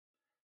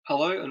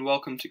Hello and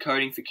welcome to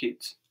Coding for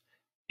Kids.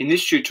 In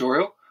this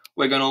tutorial,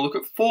 we're going to look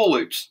at for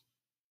loops.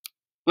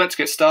 Let's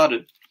get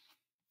started.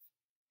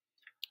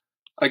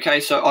 Okay,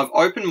 so I've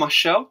opened my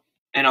shell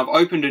and I've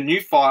opened a new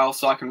file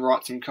so I can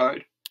write some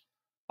code.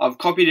 I've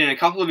copied in a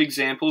couple of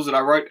examples that I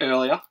wrote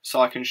earlier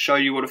so I can show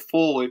you what a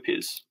for loop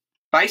is.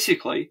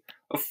 Basically,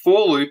 a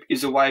for loop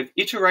is a way of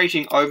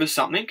iterating over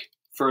something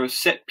for a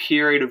set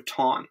period of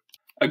time.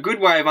 A good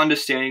way of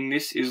understanding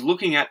this is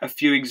looking at a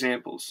few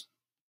examples.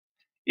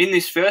 In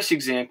this first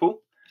example,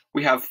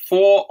 we have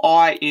for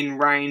I in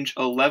range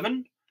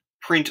 11,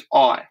 print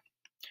I.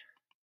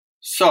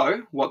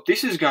 So what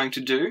this is going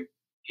to do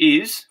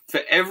is,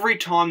 for every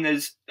time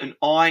there's an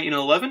I in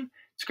 11,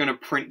 it's going to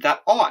print that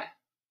I.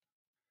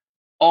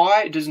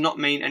 I does not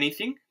mean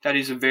anything. That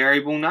is a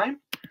variable name.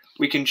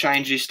 We can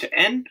change this to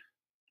n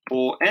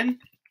or n,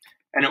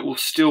 and it will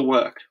still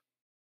work.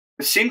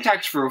 The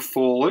syntax for a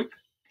for loop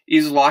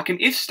is like an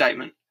if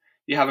statement.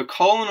 You have a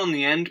colon on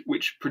the end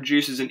which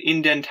produces an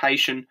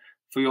indentation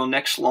for your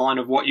next line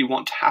of what you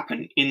want to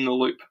happen in the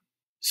loop.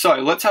 So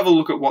let's have a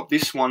look at what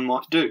this one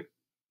might do.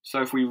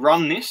 So if we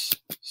run this,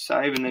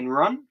 save and then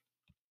run,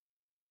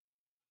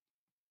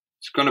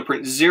 it's going to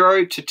print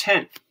 0 to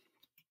 10.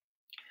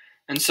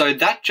 And so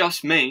that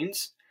just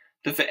means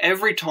that for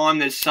every time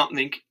there's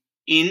something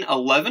in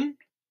 11,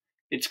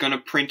 it's going to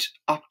print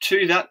up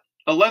to that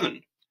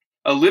 11.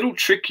 A little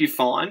trick you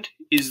find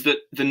is that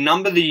the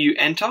number that you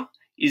enter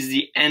is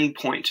the end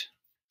point.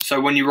 So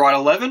when you write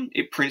 11,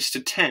 it prints to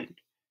 10.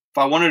 If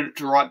I wanted it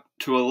to write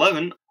to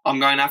 11, I'm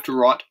going to have to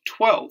write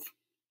 12.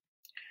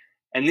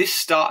 And this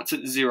starts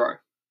at 0.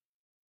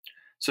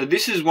 So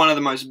this is one of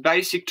the most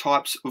basic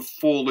types of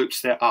for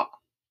loops there are.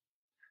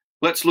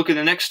 Let's look at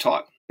the next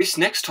type. This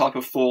next type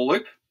of for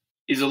loop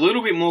is a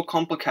little bit more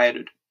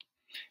complicated.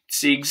 It's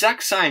the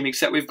exact same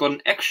except we've got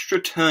an extra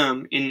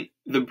term in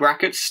the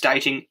brackets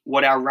stating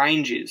what our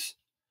range is.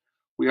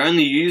 We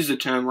only use the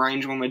term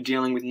range when we're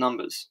dealing with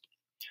numbers.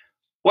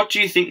 What do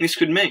you think this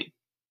could mean?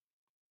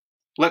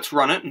 Let's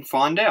run it and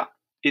find out.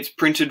 It's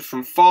printed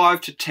from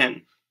 5 to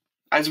 10.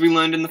 As we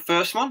learned in the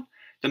first one,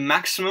 the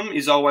maximum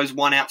is always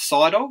 1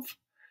 outside of,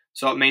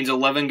 so it means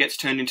 11 gets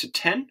turned into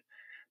 10.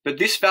 But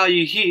this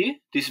value here,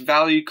 this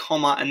value,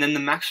 comma, and then the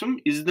maximum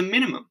is the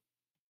minimum.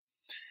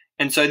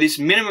 And so this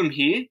minimum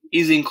here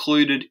is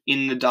included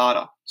in the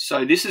data.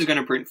 So this is going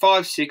to print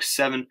 5, 6,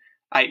 7,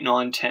 8,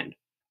 9, 10.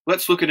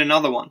 Let's look at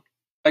another one.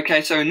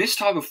 Okay, so in this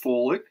type of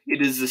for loop, it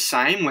is the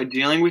same. We're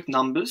dealing with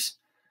numbers,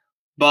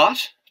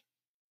 but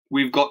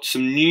we've got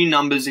some new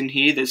numbers in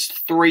here. There's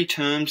 3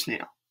 terms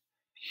now.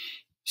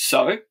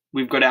 So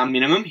we've got our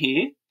minimum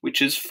here,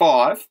 which is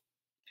 5,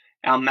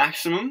 our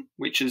maximum,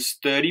 which is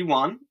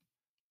 31,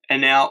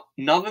 and our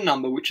another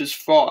number, which is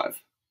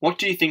 5. What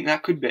do you think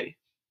that could be?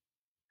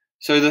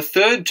 So the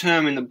third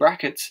term in the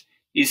brackets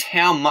is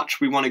how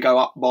much we want to go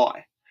up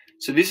by.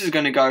 So this is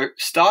going to go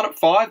start at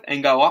 5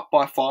 and go up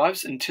by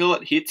 5s until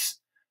it hits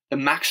the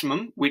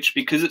maximum, which,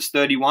 because it's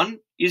 31,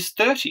 is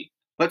 30.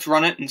 Let's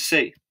run it and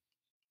see.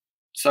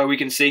 So we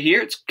can see here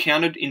it's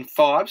counted in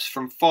 5s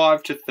from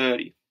 5 to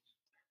 30.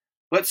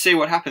 Let's see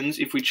what happens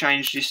if we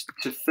change this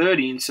to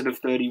 30 instead of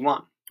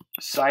 31.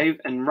 Save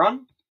and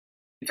run.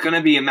 It's going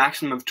to be a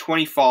maximum of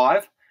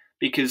 25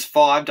 because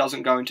 5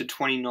 doesn't go into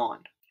 29.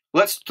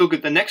 Let's look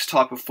at the next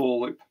type of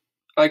for loop.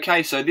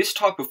 Okay, so this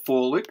type of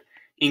for loop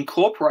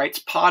incorporates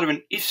part of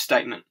an if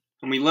statement,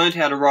 and we learned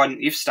how to write an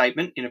if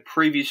statement in a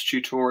previous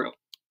tutorial.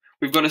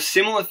 We've got a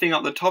similar thing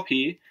up the top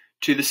here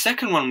to the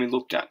second one we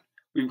looked at.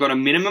 We've got a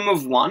minimum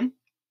of 1,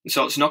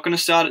 so it's not going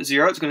to start at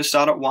 0, it's going to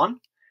start at 1.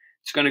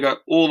 It's going to go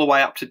all the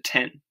way up to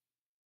 10,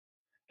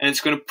 and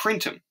it's going to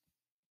print them.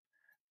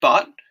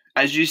 But,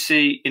 as you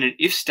see in an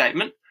if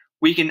statement,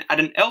 we can add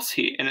an else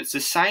here, and it's the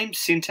same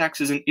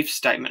syntax as an if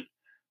statement.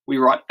 We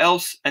write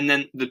else, and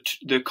then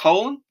the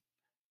colon,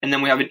 and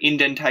then we have an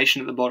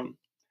indentation at the bottom.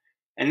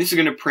 And this is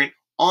going to print,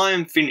 I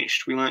am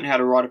finished. We learned how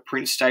to write a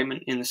print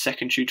statement in the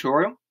second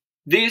tutorial.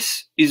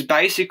 This is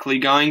basically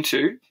going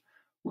to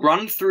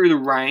run through the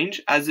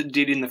range as it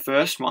did in the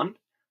first one,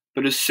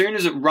 but as soon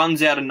as it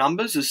runs out of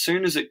numbers, as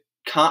soon as it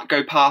can't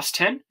go past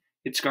 10,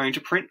 it's going to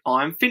print,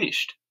 I am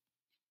finished.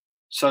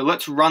 So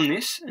let's run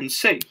this and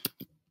see.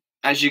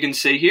 As you can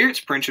see here, it's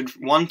printed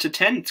 1 to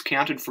 10, it's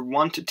counted from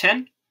 1 to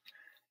 10,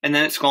 and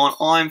then it's gone,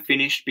 I am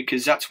finished,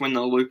 because that's when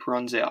the loop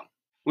runs out.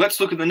 Let's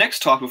look at the next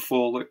type of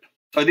for loop.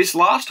 So this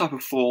last type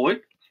of for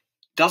loop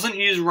doesn't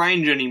use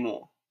range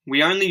anymore.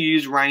 We only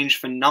use range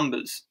for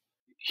numbers.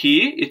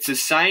 Here, it's the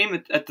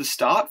same at the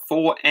start,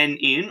 for n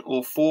in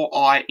or for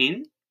I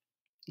in.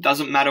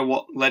 Doesn't matter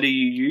what letter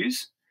you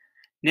use.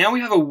 Now we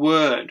have a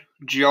word,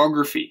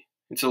 geography.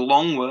 It's a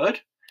long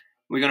word.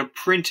 We're going to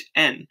print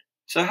n.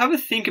 So have a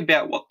think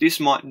about what this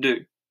might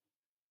do.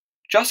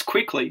 Just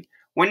quickly,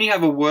 when you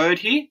have a word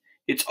here,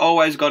 it's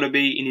always got to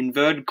be in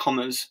inverted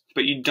commas,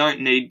 but you don't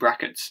need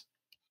brackets.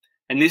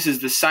 And this is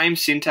the same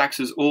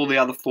syntax as all the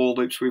other for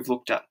loops we've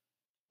looked at.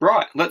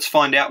 Right, let's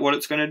find out what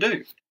it's going to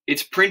do.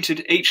 It's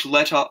printed each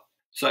letter,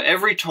 so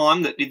every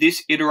time that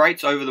this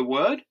iterates over the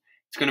word,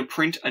 it's going to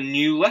print a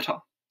new letter.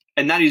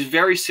 And that is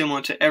very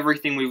similar to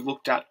everything we've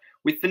looked at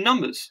with the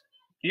numbers.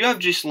 You have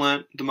just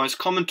learnt the most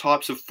common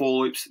types of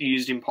for loops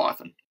used in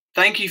Python.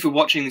 Thank you for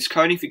watching this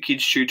Coding for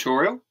Kids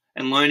tutorial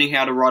and learning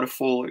how to write a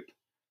for loop.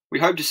 We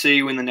hope to see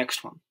you in the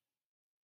next one.